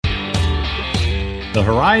The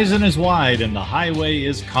horizon is wide and the highway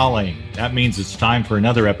is calling. That means it's time for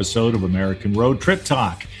another episode of American Road Trip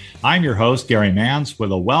Talk. I'm your host, Gary Mance,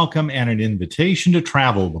 with a welcome and an invitation to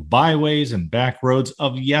travel the byways and back roads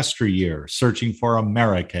of yesteryear, searching for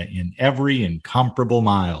America in every incomparable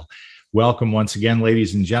mile. Welcome once again,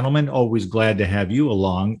 ladies and gentlemen. Always glad to have you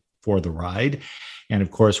along for the ride. And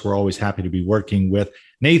of course, we're always happy to be working with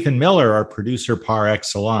Nathan Miller, our producer par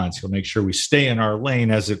excellence. He'll make sure we stay in our lane,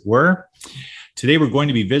 as it were. Today, we're going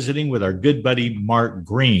to be visiting with our good buddy, Mark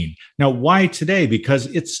Greene. Now, why today? Because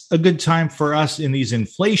it's a good time for us in these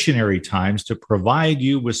inflationary times to provide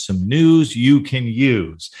you with some news you can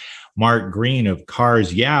use. Mark Greene of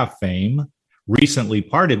CarsYeah fame recently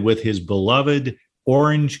parted with his beloved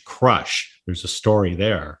Orange Crush. There's a story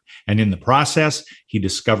there. And in the process, he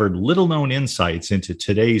discovered little-known insights into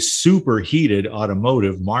today's superheated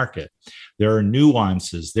automotive market. There are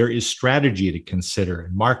nuances. There is strategy to consider.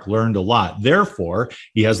 And Mark learned a lot. Therefore,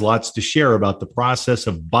 he has lots to share about the process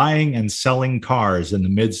of buying and selling cars in the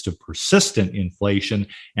midst of persistent inflation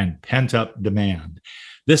and pent-up demand.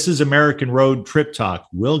 This is American Road Trip Talk.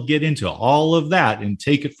 We'll get into all of that and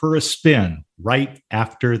take it for a spin right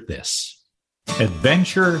after this.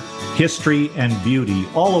 Adventure, history, and beauty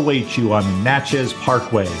all await you on the Natchez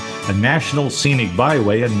Parkway, a national scenic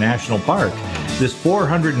byway and national park. This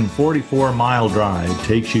 444-mile drive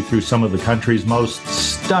takes you through some of the country's most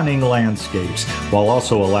stunning landscapes, while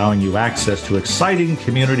also allowing you access to exciting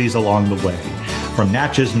communities along the way. From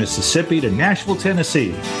Natchez, Mississippi to Nashville,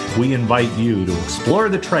 Tennessee, we invite you to explore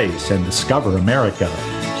the Trace and discover America.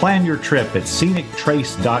 Plan your trip at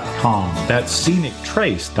scenictrace.com. That's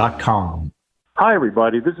scenictrace.com. Hi,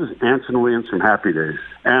 everybody. This is Anson Williams from Happy Days,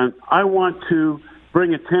 and I want to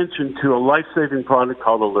bring attention to a life-saving product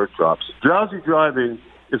called Alert Drops. Drowsy driving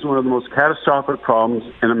is one of the most catastrophic problems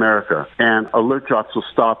in America, and Alert Drops will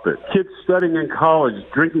stop it. Kids studying in college,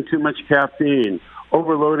 drinking too much caffeine,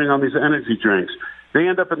 overloading on these energy drinks, they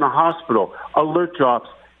end up in the hospital. Alert Drops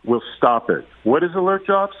will stop it. What is Alert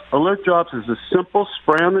Drops? Alert Drops is a simple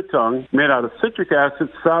spray on the tongue made out of citric acid,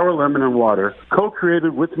 sour lemon, and water,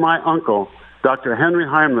 co-created with my uncle, Dr. Henry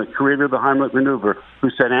Heimlich, creator of the Heimlich maneuver,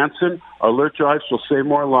 who said, Anson, Alert Drops will save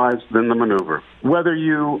more lives than the maneuver. Whether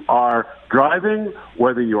you are driving,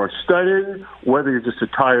 whether you are studying, whether you're just a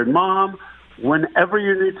tired mom, whenever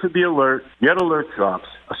you need to be alert, get Alert Drops.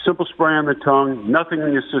 A simple spray on the tongue, nothing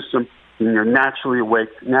in your system, and you're naturally awake,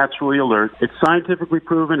 naturally alert. It's scientifically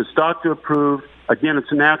proven. It's doctor approved. Again,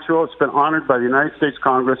 it's natural. It's been honored by the United States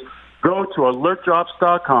Congress. Go to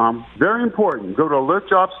alertdrops.com. Very important. Go to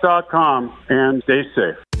alertdrops.com and stay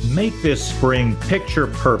safe. Make this spring picture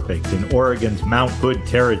perfect in Oregon's Mount Hood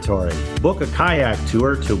territory. Book a kayak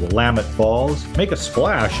tour to Willamette Falls. Make a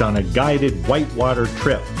splash on a guided whitewater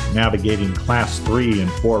trip, navigating Class 3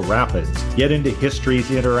 and 4 rapids. Get into history's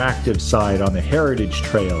interactive side on the Heritage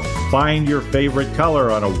Trail. Find your favorite color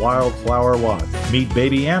on a wildflower walk. Meet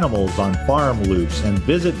baby animals on farm loops and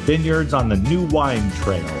visit vineyards on the New Wine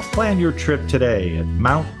Trail. Plan your trip today at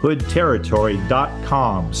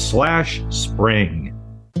mounthoodterritory.com/spring.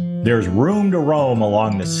 There's room to roam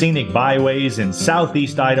along the scenic byways in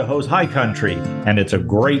southeast Idaho's high country, and it's a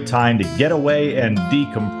great time to get away and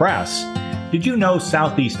decompress. Did you know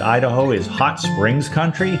southeast Idaho is hot springs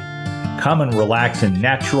country? Come and relax in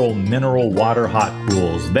natural mineral water hot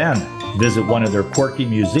pools. Then visit one of their quirky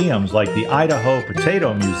museums like the Idaho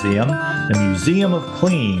Potato Museum, the Museum of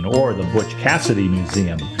Clean, or the Butch Cassidy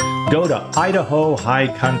Museum. Go to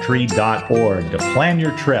idahohighcountry.org to plan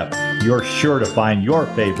your trip. You're sure to find your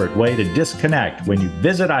favorite way to disconnect when you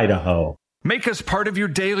visit Idaho. Make us part of your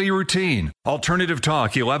daily routine. Alternative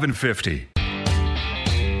Talk 1150.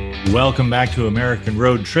 Welcome back to American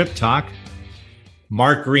Road Trip Talk.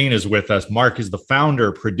 Mark Greene is with us. Mark is the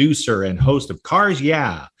founder, producer, and host of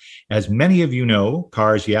CarsYeah. As many of you know,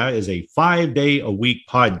 CarsYeah is a 5-day-a-week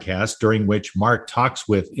podcast during which Mark talks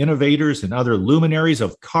with innovators and other luminaries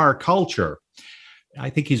of car culture. I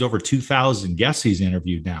think he's over 2,000 guests he's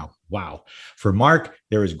interviewed now. Wow. For Mark,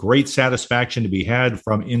 there is great satisfaction to be had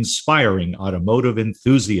from inspiring automotive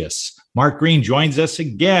enthusiasts. Mark Greene joins us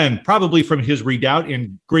again, probably from his redoubt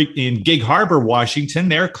in Gig Harbor, Washington,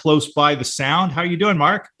 there close by the Sound. How are you doing,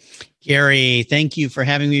 Mark? Gary, thank you for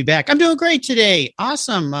having me back. I'm doing great today.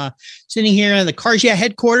 Awesome. Sitting here in the CarsYeah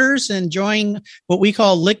headquarters, enjoying what we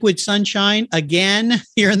call liquid sunshine again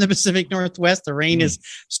here in the Pacific Northwest. The rain is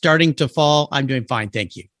starting to fall. I'm doing fine.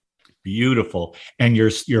 Thank you. Beautiful. And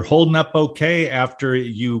you're holding up okay after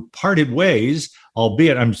you parted ways,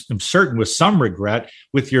 albeit I'm certain with some regret,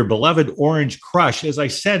 with your beloved Orange Crush. As I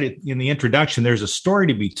said in the introduction, there's a story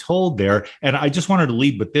to be told there. And I just wanted to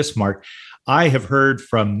lead with this, Mark. I have heard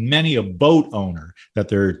from many a boat owner that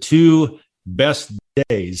there are two best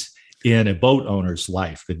days in a boat owner's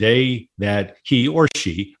life: the day that he or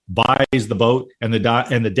she buys the boat, and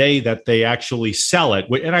the day that they actually sell it.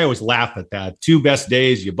 And I always laugh at that. Two best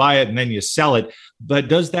days: you buy it and then you sell it. But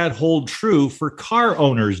does that hold true for car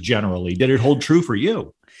owners generally? Did it hold true for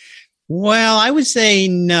you? Well, I would say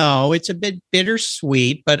no. It's a bit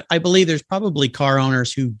bittersweet, but I believe there's probably car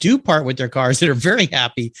owners who do part with their cars that are very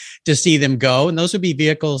happy to see them go. And those would be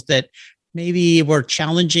vehicles that maybe were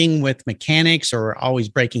challenging with mechanics or always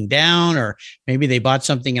breaking down, or maybe they bought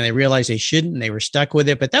something and they realized they shouldn't and they were stuck with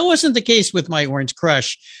it. But that wasn't the case with my Orange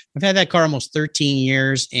Crush. I've had that car almost 13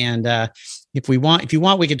 years. And if you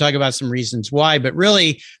want, we can talk about some reasons why. But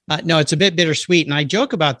really, no, it's a bit bittersweet. And I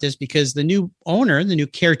joke about this because the new owner, the new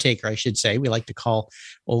caretaker, I should say, we like to call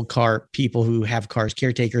old car people who have cars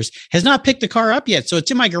caretakers, has not picked the car up yet. So it's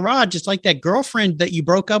in my garage, just like that girlfriend that you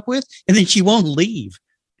broke up with, and then she won't leave.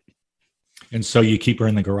 And so you keep her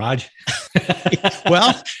in the garage?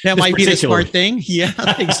 Well, that might be the smart thing. Yeah,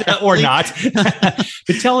 exactly. Or not.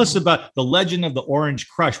 But tell us about the legend of the Orange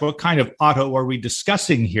Crush. What kind of auto are we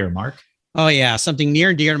discussing here, Mark? Oh, yeah. Something near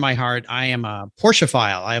and dear to my heart. I am a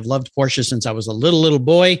Porsche-phile. I have loved Porsche since I was a little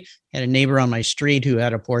boy. Had a neighbor on my street who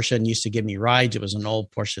had a Porsche and used to give me rides. It was an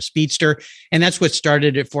old Porsche Speedster. And that's what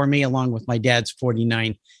started it for me, along with my dad's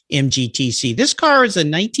 49 MGTC. This car is a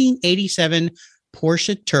 1987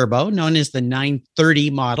 Porsche Turbo, known as the 930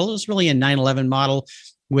 model. It's really a 911 model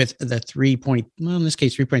with the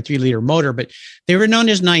 3.3 liter motor, but they were known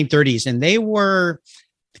as 930s, and they were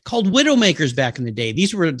called Widowmakers back in the day.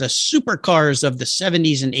 These were the supercars of the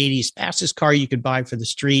 70s and 80s, fastest car you could buy for the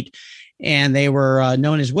street. And they were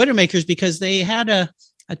known as Widowmakers because they had a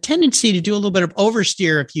tendency to do a little bit of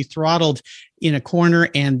oversteer if you throttled in a corner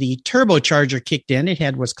and the turbocharger kicked in. It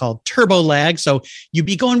had what's called turbo lag. So you'd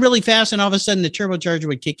be going really fast and all of a sudden the turbocharger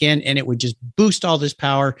would kick in and it would just boost all this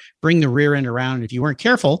power, bring the rear end around. And if you weren't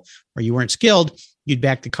careful or you weren't skilled, you'd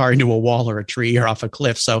back the car into a wall or a tree or off a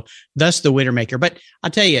cliff. So thus the Widowmaker. But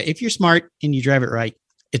I'll tell you, if you're smart and you drive it right,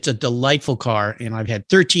 it's a delightful car. And I've had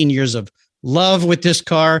 13 years of love with this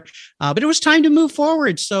car, but it was time to move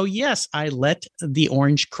forward. So yes, I let the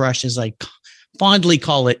Orange Crush, as I fondly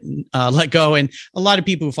call it, let go. And a lot of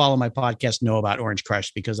people who follow my podcast know about Orange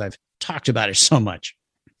Crush because I've talked about it so much.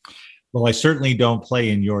 Well, I certainly don't play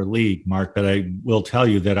in your league, Mark, but I will tell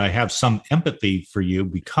you that I have some empathy for you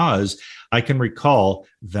because I can recall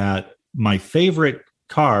that my favorite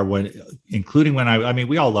car, including when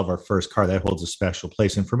we all love our first car. That holds a special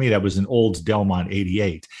place. And for me, that was an Olds Delmont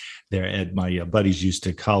 88. There, and my buddies used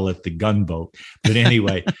to call it the gunboat. But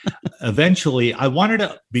anyway, eventually I wanted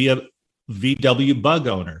to be a VW Bug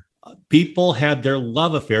owner. People had their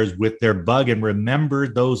love affairs with their Bug and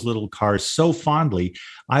remembered those little cars so fondly.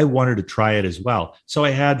 I wanted to try it as well. So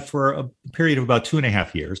I had, for a period of about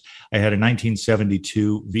 2.5 years, I had a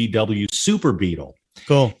 1972 VW Super Beetle.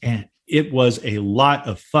 Cool. And it was a lot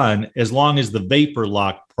of fun as long as the vapor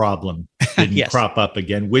lock problem didn't Yes. crop up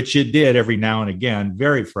again, which it did every now and again.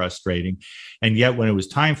 Very frustrating. And yet when it was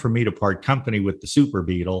time for me to part company with the Super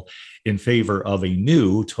Beetle in favor of a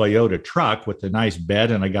new Toyota truck with a nice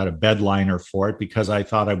bed, and I got a bed liner for it because I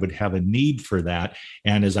thought I would have a need for that.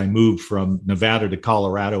 And as I moved from Nevada to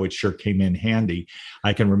Colorado, it sure came in handy.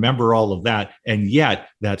 I can remember all of that. And yet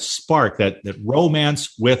that spark, that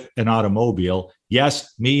romance with an automobile,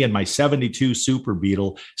 yes, me and my 72 Super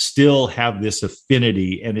Beetle still have this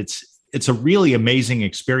affinity. And it's a really amazing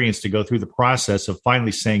experience to go through the process of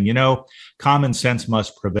finally saying, common sense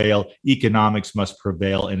must prevail, economics must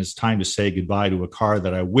prevail, and it's time to say goodbye to a car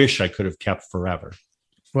that I wish I could have kept forever.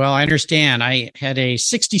 Well, I understand. I had a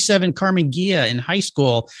 67 CarsYeah in high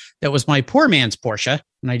school that was my poor man's Porsche,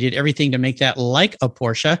 and I did everything to make that like a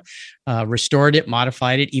Porsche, restored it,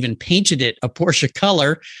 modified it, even painted it a Porsche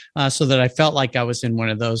color so that I felt like I was in one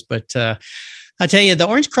of those. But I'll tell you, the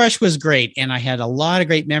Orange Crush was great, and I had a lot of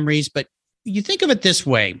great memories. But you think of it this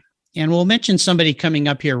way, and we'll mention somebody coming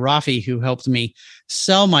up here, Rafi, who helped me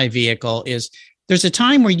sell my vehicle, is there's a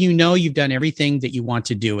time where you've done everything that you want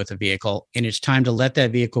to do with a vehicle, and it's time to let that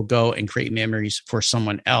vehicle go and create memories for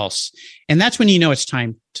someone else. And that's when it's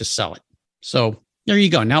time to sell it. So there you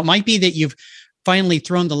go. Now, it might be that you've finally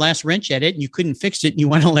thrown the last wrench at it and you couldn't fix it and you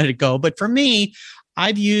want to let it go. But for me,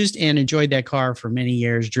 I've used and enjoyed that car for many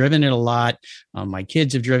years, driven it a lot. My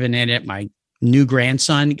kids have driven in it. My new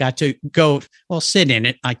grandson got to sit in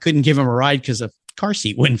it. I couldn't give him a ride because a car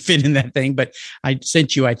seat wouldn't fit in that thing. But I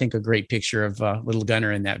sent you, I think, a great picture of little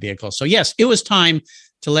Gunner in that vehicle. So yes, it was time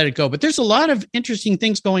to let it go. But there's a lot of interesting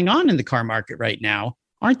things going on in the car market right now,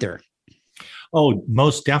 aren't there? Oh,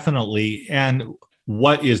 most definitely. And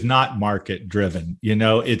what is not market driven.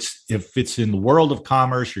 If it's in the world of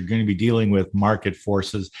commerce, you're going to be dealing with market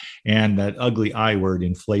forces, and that ugly I word,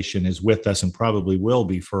 inflation, is with us and probably will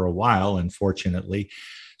be for a while, unfortunately.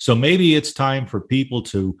 So maybe it's time for people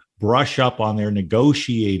to brush up on their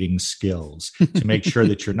negotiating skills to make sure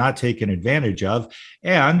that you're not taken advantage of.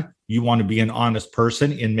 And you want to be an honest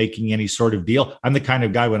person in making any sort of deal. I'm the kind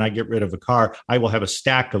of guy, when I get rid of a car, I will have a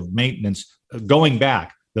stack of maintenance going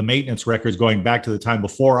back, the maintenance records going back to the time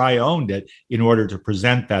before I owned it, in order to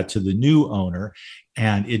present that to the new owner.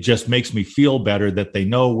 And it just makes me feel better that they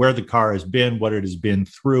know where the car has been, what it has been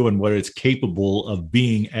through, and what it's capable of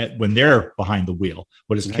being at when they're behind the wheel,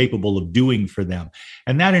 what it's capable of doing for them.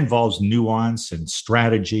 And that involves nuance and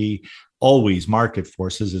strategy, always market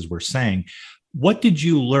forces, as we're saying. What did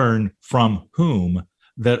you learn from whom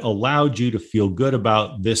that allowed you to feel good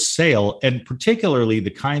about this sale, and particularly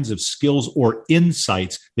the kinds of skills or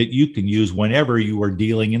insights that you can use whenever you are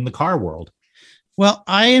dealing in the car world? Well,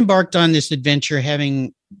 I embarked on this adventure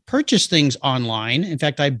having purchased things online. In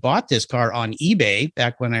fact, I bought this car on eBay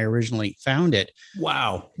back when I originally found it.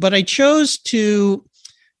 Wow. But I chose to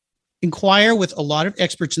inquire with a lot of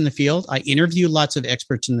experts in the field. I interviewed lots of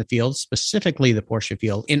experts in the field, specifically the Porsche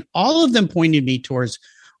field, and all of them pointed me towards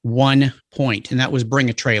one point, and that was Bring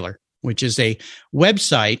a Trailer, which is a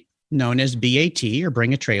website known as BAT, or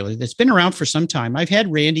Bring a Trailer, that's been around for some time. I've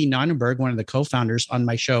had Randy Nonnenberg, one of the co-founders, on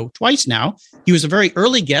my show twice now. He was a very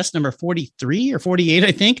early guest, number 43 or 48,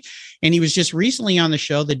 I think. And he was just recently on the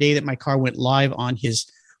show the day that my car went live on his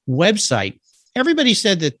website. Everybody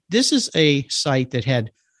said that this is a site that had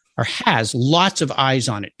or has lots of eyes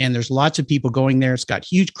on it. And there's lots of people going there. It's got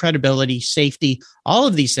huge credibility, safety, all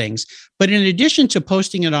of these things. But in addition to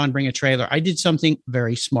posting it on Bring a Trailer, I did something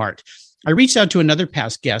very smart. I reached out to another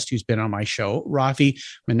past guest who's been on my show, Rafi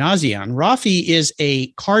Manazian. Rafi is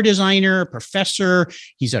a car designer, professor.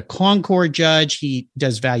 He's a Encore judge. He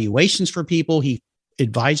does valuations for people. He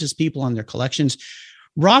advises people on their collections.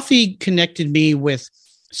 Rafi connected me with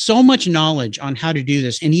so much knowledge on how to do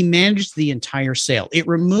this, and he managed the entire sale. It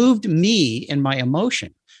removed me and my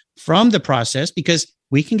emotion from the process, because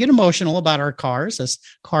we can get emotional about our cars as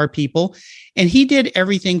car people. And he did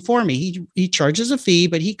everything for me. He charges a fee,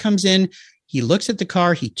 but he comes in, he looks at the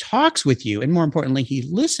car, he talks with you, and more importantly, he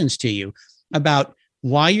listens to you about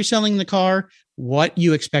why you're selling the car, what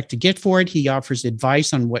you expect to get for it. He offers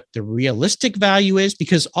advice on what the realistic value is,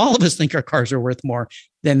 because all of us think our cars are worth more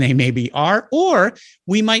than they maybe are, or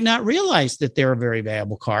we might not realize that they're a very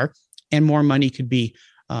valuable car and more money could be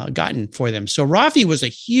gotten for them. So Rafi was a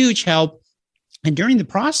huge help. And during the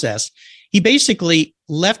process, he basically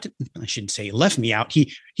left me out.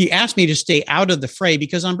 He asked me to stay out of the fray,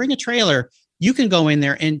 because on Bring a Trailer, you can go in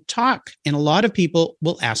there and talk, and a lot of people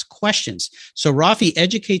will ask questions. So Rafi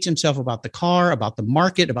educates himself about the car, about the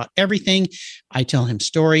market, about everything. I tell him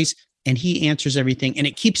stories, and he answers everything, and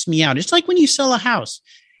it keeps me out. It's like when you sell a house.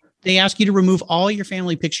 They ask you to remove all your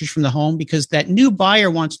family pictures from the home, because that new buyer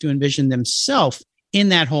wants to envision themselves in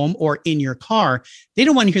that home or in your car. They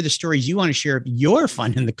don't want to hear the stories you want to share of your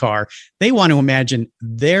fun in the car. They want to imagine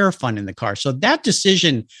their fun in the car. So that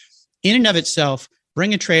decision in and of itself,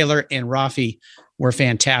 Bring a Trailer and Rafi were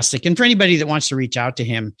fantastic. And for anybody that wants to reach out to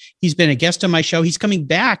him, he's been a guest on my show. He's coming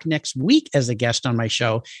back next week as a guest on my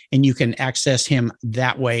show, and you can access him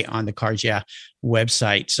that way on the CarsYeah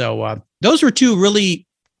website. So those were two really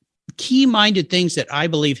key-minded things that I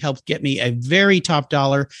believe helped get me a very top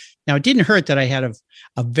dollar. Now, it didn't hurt that I had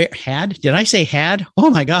did I say had? Oh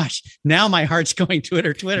my gosh. Now my heart's going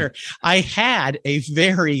Twitter. I had a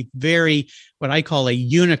very, very, what I call a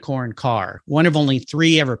unicorn car. One of only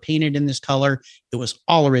 3 ever painted in this color. It was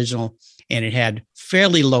all original, and it had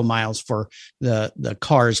fairly low miles for the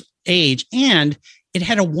car's age. And it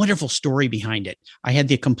had a wonderful story behind it. I had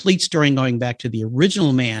the complete story going back to the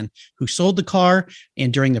original man who sold the car.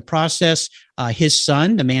 And during the process, his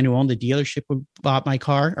son, the man who owned the dealership who bought my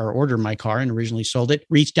car or ordered my car and originally sold it,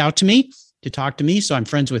 reached out to me to talk to me. So I'm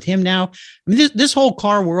friends with him now. I mean, this whole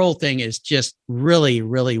car world thing is just really,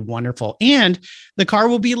 really wonderful. And the car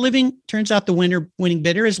will be living. Turns out the winning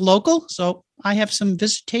bidder is local. So I have some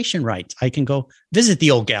visitation rights. I can go visit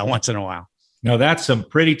the old gal once in a while. No, that's some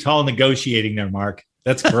pretty tall negotiating there, Mark.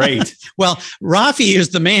 That's great. Well, Rafi is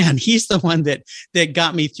the man. He's the one that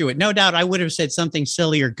got me through it. No doubt I would have said something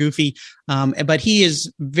silly or goofy, but he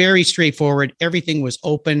is very straightforward. Everything was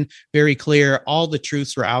open, very clear. All the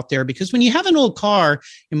truths were out there, because when you have an old car,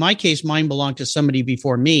 in my case, mine belonged to somebody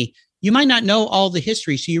before me, you might not know all the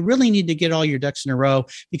history. So you really need to get all your ducks in a row,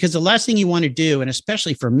 because the last thing you want to do, and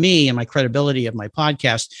especially for me and my credibility of my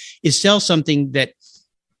podcast, is sell something that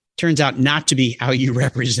turns out not to be how you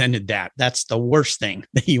represented that. That's the worst thing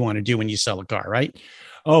that you want to do when you sell a car, right?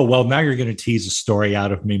 Oh, well, now you're going to tease a story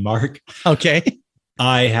out of me, Mark. Okay.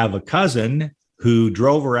 I have a cousin who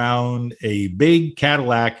drove around a big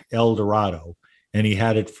Cadillac Eldorado, and he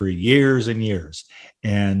had it for years and years.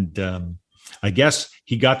 And I guess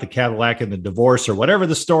he got the Cadillac in the divorce or whatever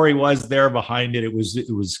the story was there behind it. It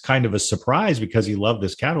was kind of a surprise because he loved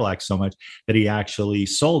this Cadillac so much that he actually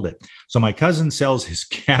sold it. So my cousin sells his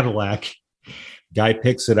Cadillac. Guy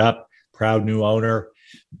picks it up, proud new owner,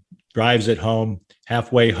 drives it home.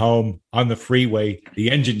 Halfway home on the freeway,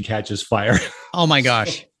 the engine catches fire. Oh my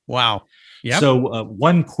gosh. Wow. Yep. So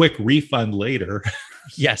one quick refund later,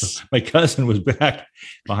 yes, my cousin was back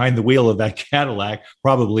behind the wheel of that Cadillac,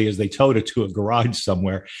 probably as they towed it to a garage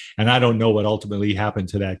somewhere. And I don't know what ultimately happened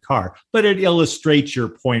to that car, but it illustrates your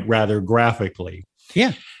point rather graphically.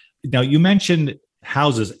 Yeah. Now, you mentioned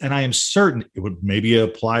houses, and I am certain it would maybe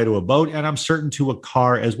apply to a boat, and I'm certain to a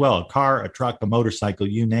car as well, a car, a truck, a motorcycle,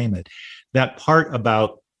 you name it. That part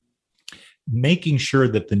about making sure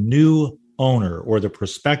that the new owner or the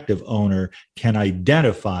prospective owner can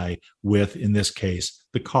identify with, in this case,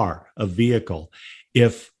 the car, a vehicle.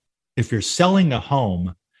 If you're selling a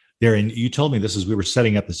home there, and you told me this as we were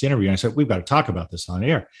setting up this interview, and I said, we've got to talk about this on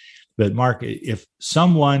air. But Mark, if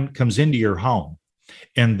someone comes into your home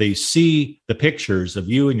and they see the pictures of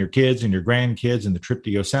you and your kids and your grandkids and the trip to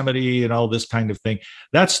Yosemite and all this kind of thing,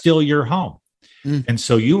 that's still your home. And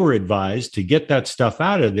so you were advised to get that stuff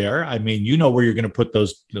out of there. I mean, you know where you're going to put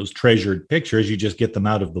those treasured pictures. You just get them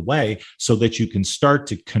out of the way so that you can start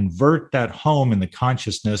to convert that home in the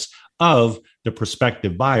consciousness of the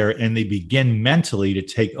prospective buyer, and they begin mentally to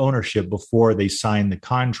take ownership before they sign the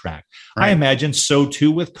contract. Right. I imagine so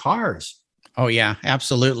too with cars. Oh, yeah,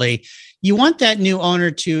 absolutely. You want that new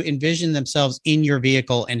owner to envision themselves in your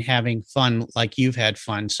vehicle and having fun like you've had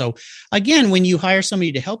fun. So again, when you hire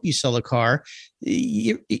somebody to help you sell a car,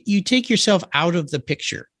 you take yourself out of the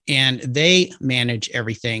picture and they manage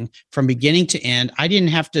everything from beginning to end. I didn't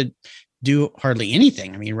have to do hardly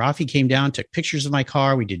anything. I mean, Rafi came down, took pictures of my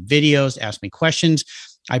car. We did videos, asked me questions.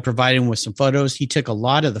 I provided him with some photos. He took a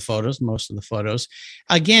lot of the photos, most of the photos.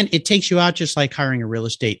 Again, it takes you out just like hiring a real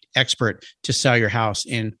estate expert to sell your house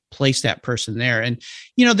and place that person there. And,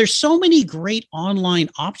 you know, there's so many great online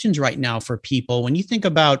options right now for people. When you think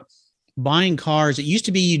about buying cars, it used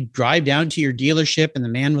to be you'd drive down to your dealership and the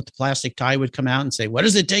man with the plastic tie would come out and say, what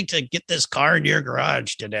does it take to get this car into your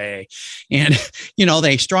garage today? And, you know,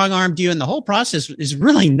 they strong-armed you, and the whole process is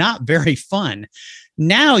really not very fun.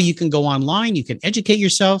 Now you can go online, you can educate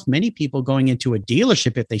yourself. Many people going into a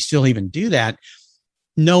dealership, if they still even do that,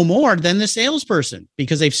 know more than the salesperson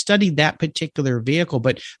because they've studied that particular vehicle.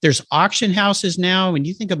 But there's auction houses now. When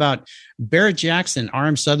you think about Barrett Jackson,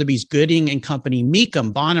 RM Sotheby's, Gooding and Company,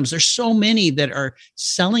 Mecum, Bonhams, there's so many that are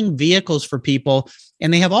selling vehicles for people.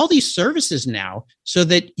 And they have all these services now so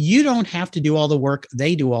that you don't have to do all the work.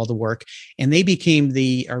 They do all the work, and they become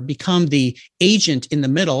the agent in the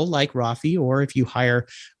middle, like Rafi, or if you hire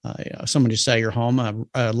someone to sell your home,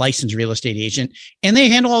 a licensed real estate agent, and they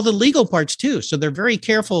handle all the legal parts too. So they're very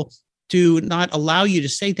careful to not allow you to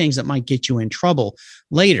say things that might get you in trouble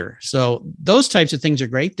later. So those types of things are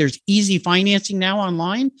great. There's easy financing now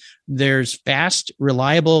online. There's fast,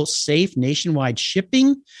 reliable, safe nationwide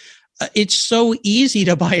shipping. It's so easy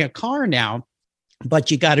to buy a car now, but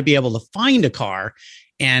you got to be able to find a car,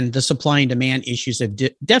 and the supply and demand issues have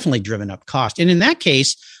definitely driven up cost. And in that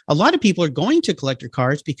case, a lot of people are going to collector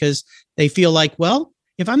cars because they feel like, well,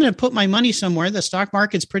 if I'm going to put my money somewhere, the stock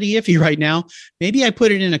market's pretty iffy right now. Maybe I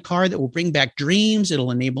put it in a car that will bring back dreams. It'll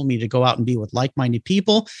enable me to go out and be with like-minded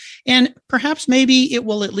people. And perhaps maybe it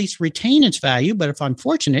will at least retain its value. But if I'm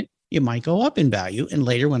fortunate, it might go up in value. And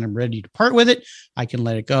later, when I'm ready to part with it, I can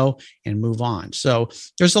let it go and move on. So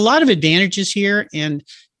there's a lot of advantages here. And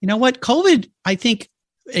you know what? COVID, I think,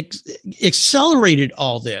 accelerated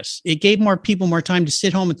all this. It gave more people more time to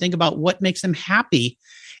sit home and think about what makes them happy.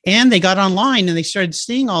 And they got online and they started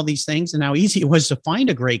seeing all these things and how easy it was to find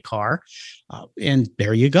a great car. And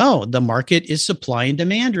there you go. The market is supply and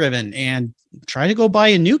demand driven. And try to go buy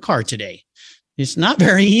a new car today. It's not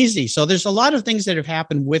very easy. So there's a lot of things that have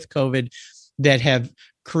happened with COVID that have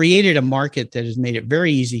created a market that has made it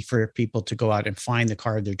very easy for people to go out and find the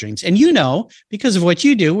car of their dreams. And you know, because of what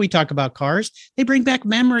you do, we talk about cars, they bring back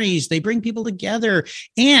memories, they bring people together.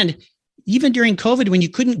 And even during COVID, when you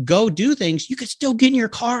couldn't go do things, you could still get in your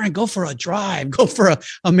car and go for a drive, go for a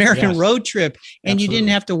American road trip. And you didn't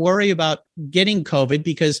have to worry about getting COVID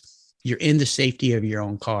because you're in the safety of your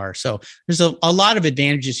own car. So there's a lot of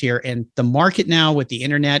advantages here. And the market now with the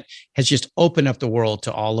internet has just opened up the world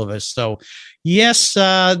to all of us. So yes,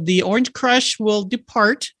 the Orange Crush will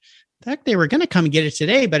depart. In fact, they were going to come and get it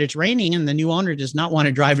today, but it's raining and the new owner does not want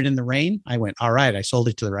to drive it in the rain. I went, all right, I sold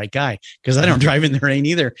it to the right guy because I don't drive in the rain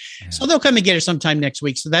either. Yeah. So they'll come and get it sometime next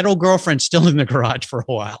week. So that old girlfriend's still in the garage for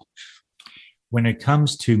a while. When it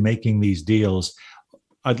comes to making these deals,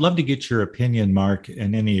 I'd love to get your opinion, Mark,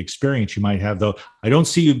 and any experience you might have, though. I don't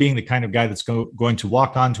see you being the kind of guy that's going to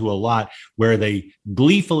walk onto a lot where they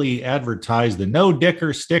gleefully advertise the no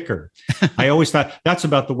dicker sticker. I always thought that's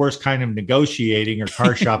about the worst kind of negotiating or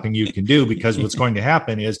car shopping you can do, because what's going to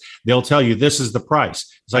happen is they'll tell you this is the price.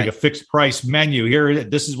 It's like a fixed price menu. Here,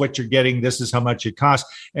 this is what you're getting. This is how much it costs.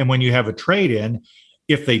 And when you have a trade-in,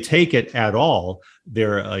 if they take it at all,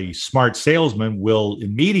 a smart salesman will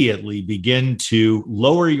immediately begin to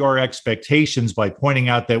lower your expectations by pointing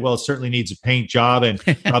out that, well, it certainly needs a paint job and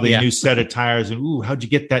probably a new set of tires. And, ooh, how'd you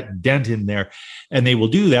get that dent in there? And they will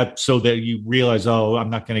do that so that you realize, oh, I'm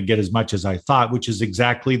not going to get as much as I thought, which is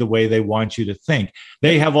exactly the way they want you to think.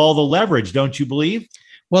 They have all the leverage, don't you believe?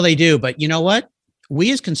 Well, they do. But you know what?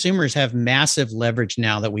 We as consumers have massive leverage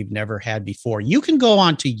now that we've never had before. You can go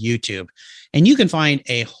onto YouTube and you can find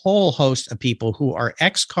a whole host of people who are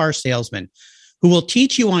ex-car salesmen who will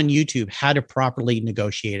teach you on YouTube how to properly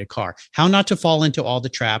negotiate a car, how not to fall into all the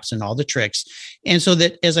traps and all the tricks. And so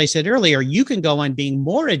that, as I said earlier, you can go on being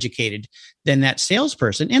more educated than that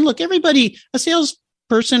salesperson. And look, everybody, a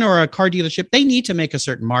salesperson or a car dealership, they need to make a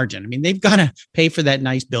certain margin. I mean, they've got to pay for that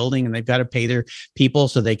nice building and they've got to pay their people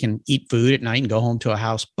so they can eat food at night and go home to a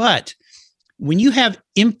house. But when you have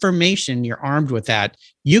information, you're armed with that,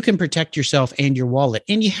 you can protect yourself and your wallet.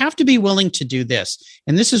 And you have to be willing to do this.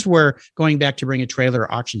 And this is where, going back to bring a trailer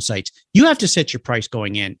or auction sites, you have to set your price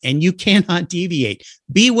going in and you cannot deviate.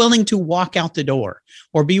 Be willing to walk out the door,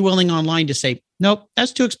 or be willing online to say, nope,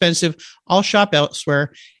 that's too expensive. I'll shop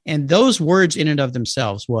elsewhere. And those words in and of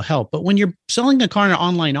themselves will help. But when you're selling a car in an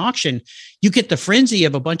online auction, you get the frenzy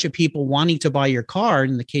of a bunch of people wanting to buy your car.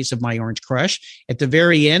 In the case of my Orange Crush, at the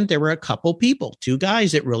very end, there were a couple people, 2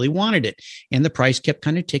 guys that really wanted it. And the price kept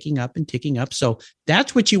kind of ticking up and ticking up. So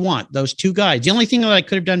that's what you want, those 2 guys. The only thing that I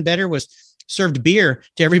could have done better was served beer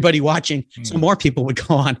to everybody watching, so more people would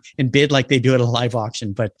go on and bid like they do at a live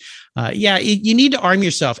auction. But you need to arm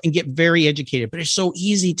yourself and get very educated. But it's so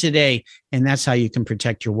easy today, and that's how you can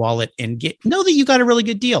protect your wallet and know that you got a really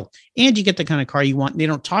good deal, and you get the kind of car you want. They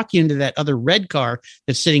don't talk you into that other red car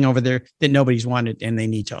that's sitting over there that nobody's wanted and they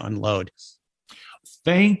need to unload.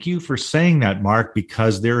 Thank you for saying that, Mark,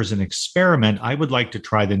 because there is an experiment I would like to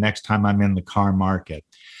try the next time I'm in the car market.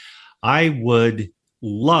 I would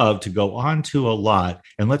love to go onto a lot,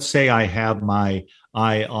 and let's say I have my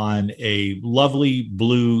eye on a lovely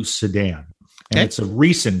blue sedan, and it's a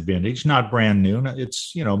recent vintage, not brand new.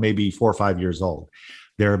 It's, maybe 4 or 5 years old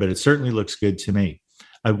there, but it certainly looks good to me.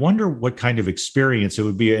 I wonder what kind of experience it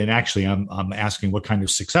would be. And actually, I'm asking what kind of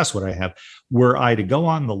success would I have were I to go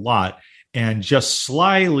on the lot and just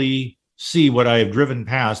slyly see what I have driven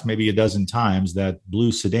past maybe a dozen times, that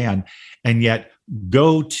blue sedan, and yet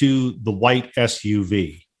go to the white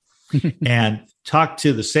SUV and talk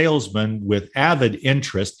to the salesman with avid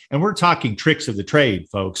interest. And we're talking tricks of the trade,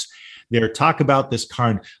 folks. They're talk about this car.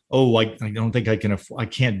 And, I don't think I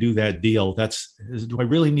can't do that deal. Do I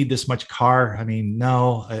really need this much car? I mean,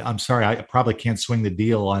 no, I'm sorry. I probably can't swing the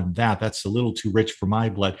deal on that. That's a little too rich for my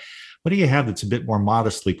blood. What do you have that's a bit more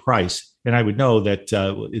modestly priced? And I would know that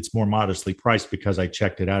it's more modestly priced because I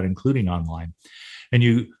checked it out, including online. And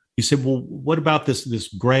you said, well, what about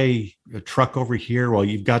this gray truck over here? Well,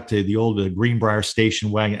 you've got the old Greenbrier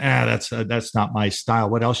station wagon. That's not my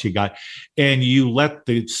style. What else you got? And you let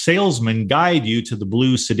the salesman guide you to the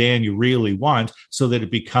blue sedan you really want, so that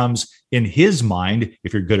it becomes, in his mind,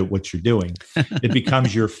 if you're good at what you're doing, it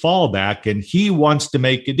becomes your fallback, and he wants to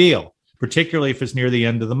make a deal, particularly if it's near the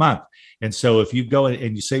end of the month. And so if you go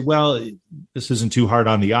and you say, well, this isn't too hard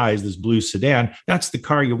on the eyes, this blue sedan, that's the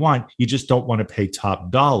car you want. You just don't want to pay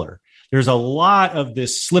top dollar. There's a lot of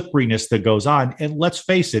this slipperiness that goes on. And let's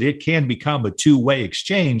face it, it can become a two-way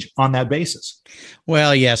exchange on that basis.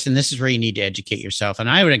 Well, yes. And this is where you need to educate yourself. And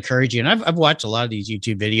I would encourage you, and I've watched a lot of these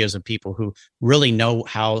YouTube videos of people who really know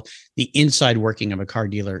how the inside working of a car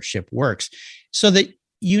dealership works, so that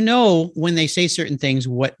when they say certain things,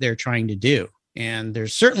 what they're trying to do. And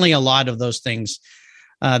there's certainly a lot of those things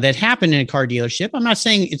that happen in a car dealership. I'm not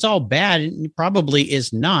saying it's all bad. It probably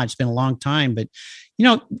is not. It's been a long time. But,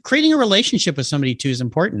 creating a relationship with somebody too is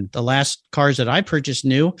important. The last cars that I purchased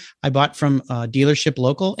new, I bought from a dealership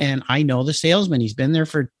local, and I know the salesman. He's been there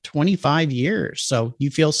for 25 years. So you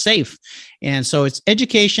feel safe. And so it's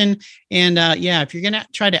education. And if you're going to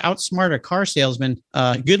try to outsmart a car salesman,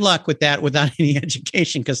 good luck with that without any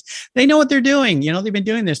education, because they know what they're doing. They've been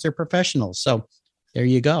doing this. They're professionals. So there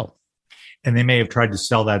you go. And they may have tried to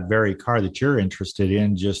sell that very car that you're interested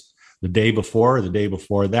in just the day before or the day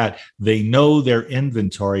before that. They know their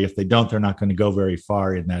inventory. If they don't, they're not going to go very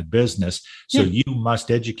far in that business. So you must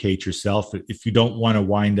educate yourself if you don't want to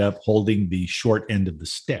wind up holding the short end of the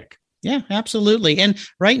stick. Yeah, absolutely. And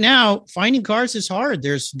right now, finding cars is hard.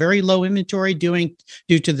 There's very low inventory due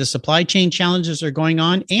to the supply chain challenges that are going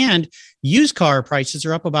on. And used car prices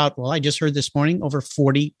are up about, I just heard this morning, over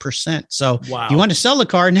 40%. So if you want to sell a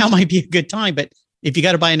car, now might be a good time. But if you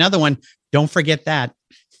got to buy another one, don't forget that.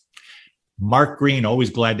 Mark Greene, always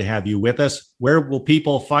glad to have you with us. Where will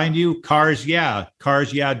people find you? CarsYeah,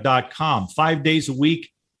 CarsYeah.com, 5 days a week.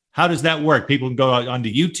 How does that work? People can go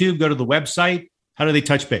onto YouTube, go to the website. How do they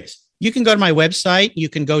touch base? You can go to my website. You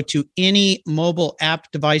can go to any mobile app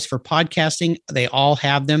device for podcasting. They all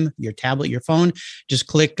have them. Your tablet, your phone. Just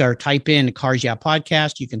click or type in Cars Yeah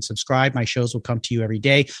Podcast. You can subscribe. My shows will come to you every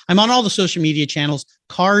day. I'm on all the social media channels,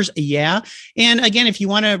 Cars Yeah. And again, if you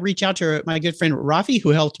want to reach out to my good friend Rafi, who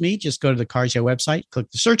helped me, just go to the Cars Yeah website, click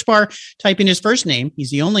the search bar, type in his first name. He's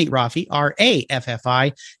the only Rafi,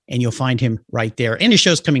 Raffi, and you'll find him right there. And his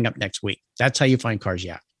show's coming up next week. That's how you find Cars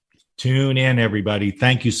Yeah. Tune in, everybody.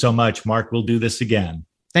 Thank you so much, Mark. We'll do this again.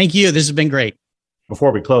 Thank you. This has been great.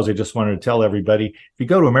 Before we close, I just wanted to tell everybody, if you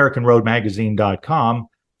go to AmericanRoadMagazine.com,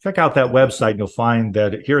 check out that website, and you'll find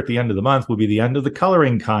that here at the end of the month will be the end of the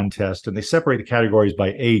coloring contest, and they separate the categories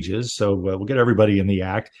by ages, so we'll get everybody in the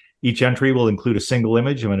act. Each entry will include a single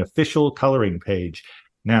image of an official coloring page.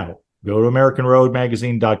 Now, go to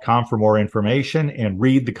AmericanRoadMagazine.com for more information and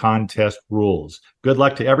read the contest rules. Good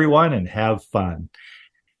luck to everyone, and have fun.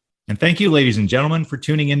 And thank you, ladies and gentlemen, for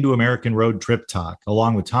tuning into American Road Trip Talk.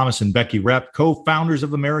 Along with Thomas and Becky Repp, co-founders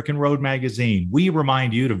of American Road Magazine, we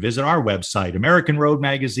remind you to visit our website,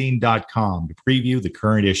 AmericanRoadMagazine.com, to preview the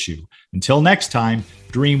current issue. Until next time,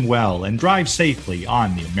 dream well and drive safely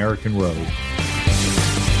on the American road.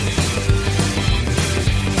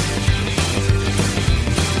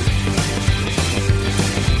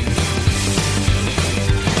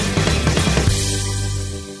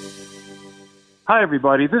 Hi,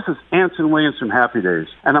 everybody. This is Anson Williams from Happy Days,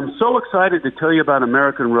 and I'm so excited to tell you about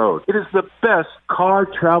American Road. It is the best car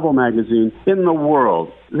travel magazine in the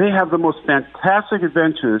world. They have the most fantastic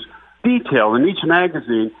adventures detailed in each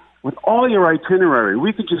magazine with all your itinerary.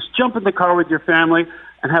 We could just jump in the car with your family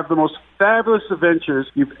and have the most fabulous adventures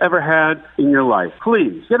you've ever had in your life.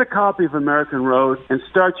 Please get a copy of American Road and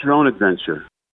start your own adventure.